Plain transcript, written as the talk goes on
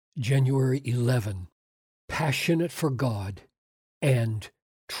January 11, passionate for God and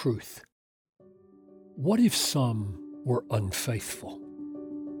truth. What if some were unfaithful?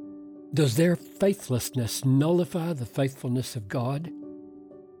 Does their faithlessness nullify the faithfulness of God?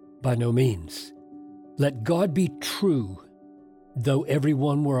 By no means. Let God be true, though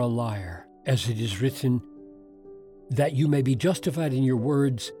everyone were a liar, as it is written, that you may be justified in your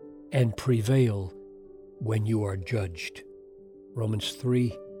words and prevail when you are judged. Romans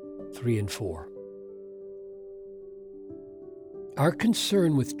 3:3 and 4. Our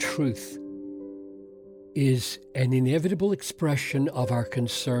concern with truth is an inevitable expression of our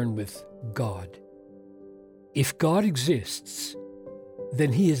concern with God. If God exists,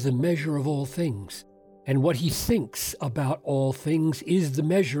 then He is the measure of all things, and what He thinks about all things is the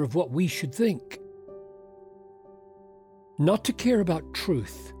measure of what we should think. Not to care about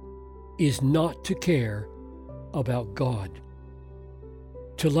truth is not to care about God.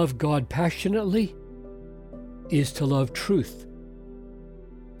 To love God passionately is to love truth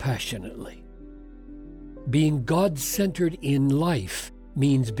passionately. Being God-centered in life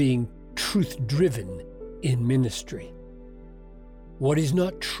means being truth-driven in ministry. What is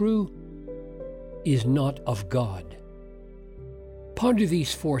not true is not of God. Ponder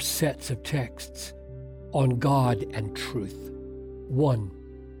these 4 sets of texts on God and truth. 1.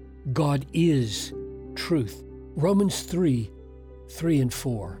 God is truth. Romans 3:3 and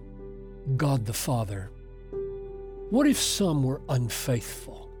 4. God the Father. What if some were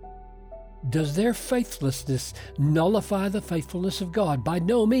unfaithful? Does their faithlessness nullify the faithfulness of God? By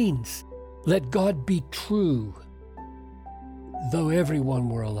no means. Let God be true, though everyone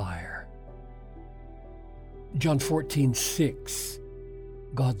were a liar. John 14:6.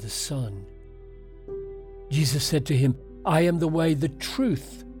 God the Son. Jesus said to him, I am the way, the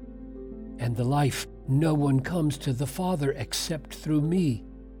truth, and the life. No one comes to the Father except through me.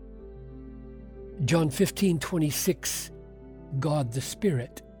 John 15:26. God the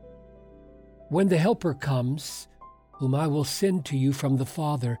Spirit. When the Helper comes, whom I will send to you from the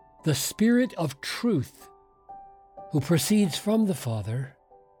Father, the Spirit of truth, who proceeds from the Father,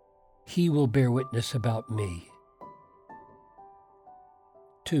 He will bear witness about me.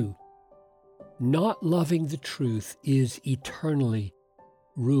 2. Not loving the truth is eternally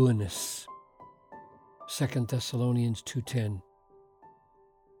ruinous. 2 Thessalonians 2:10.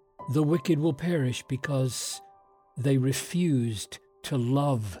 The wicked will perish because they refused to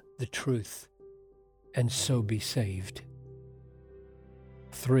love the truth and so be saved.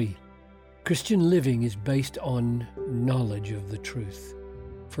 3. Christian living is based on knowledge of the truth.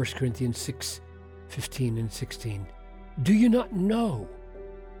 1 Corinthians 6:15 and 16. Do you not know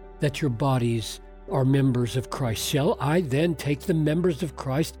that your bodies are members of Christ? Shall I then take the members of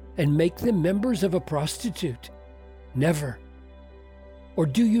Christ and make them members of a prostitute? Never. Or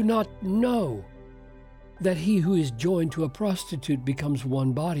do you not know that he who is joined to a prostitute becomes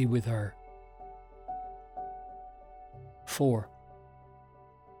one body with her? 4.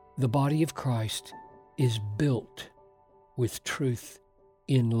 The body of Christ is built with truth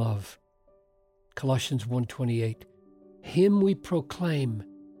in love. Colossians 1:28. Him we proclaim,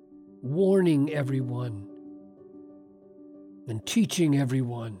 warning everyone and teaching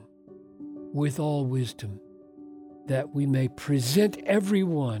everyone with all wisdom, that we may present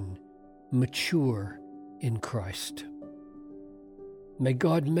everyone mature in Christ. May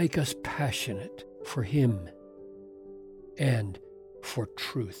God make us passionate for Him and for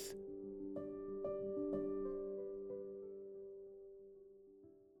truth.